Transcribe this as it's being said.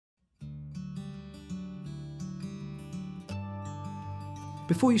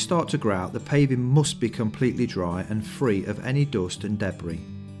Before you start to grout, the paving must be completely dry and free of any dust and debris.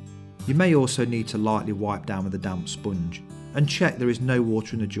 You may also need to lightly wipe down with a damp sponge and check there is no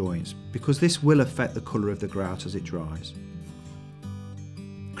water in the joints, because this will affect the colour of the grout as it dries.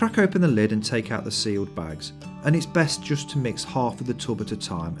 Crack open the lid and take out the sealed bags, and it's best just to mix half of the tub at a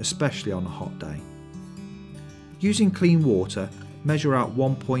time, especially on a hot day. Using clean water, measure out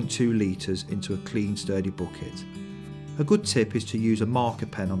 1.2 litres into a clean sturdy bucket. A good tip is to use a marker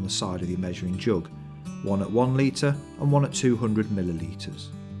pen on the side of your measuring jug, one at 1 litre and one at 200 millilitres.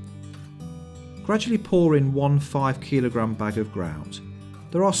 Gradually pour in one 5 kilogram bag of grout.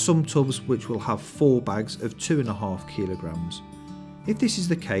 There are some tubs which will have 4 bags of 2.5 kilograms. If this is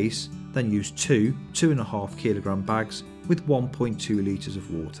the case, then use two 2.5 kilogram bags with 1.2 litres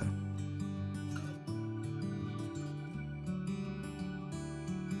of water.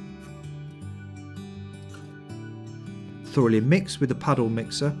 Thoroughly mix with the paddle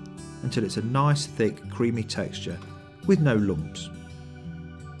mixer until it's a nice thick creamy texture with no lumps.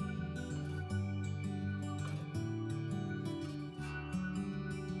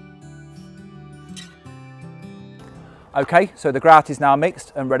 Okay, so the grout is now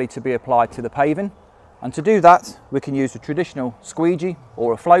mixed and ready to be applied to the paving, and to do that we can use a traditional squeegee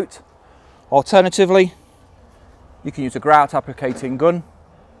or a float. Alternatively, you can use a grout applicating gun,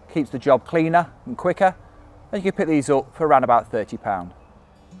 keeps the job cleaner and quicker, and you can pick these up for around about £30.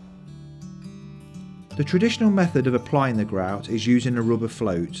 The traditional method of applying the grout is using a rubber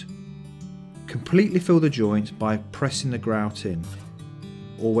float. Completely fill the joint by pressing the grout in.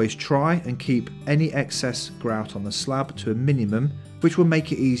 Always try and keep any excess grout on the slab to a minimum, which will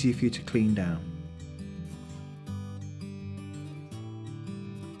make it easier for you to clean down.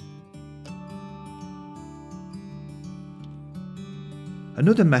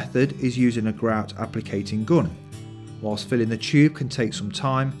 Another method is using a grout applicating gun. Whilst filling the tube can take some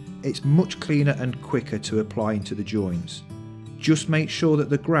time, it's much cleaner and quicker to apply into the joints. Just make sure that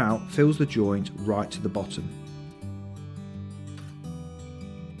the grout fills the joint right to the bottom.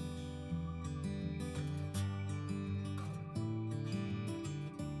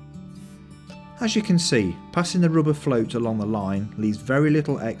 As you can see, passing the rubber float along the line leaves very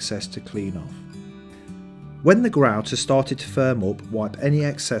little excess to clean off. When the grout has started to firm up, wipe any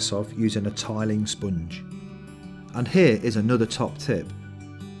excess off using a tiling sponge. And here is another top tip.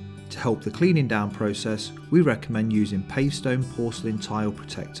 To help the cleaning down process, we recommend using Pavestone Porcelain Tile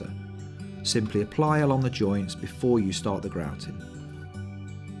Protector. Simply apply along the joints before you start the grouting.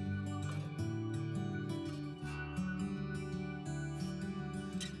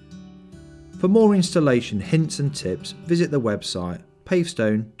 For more installation hints and tips, visit the website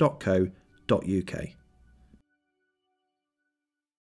pavestone.co.uk.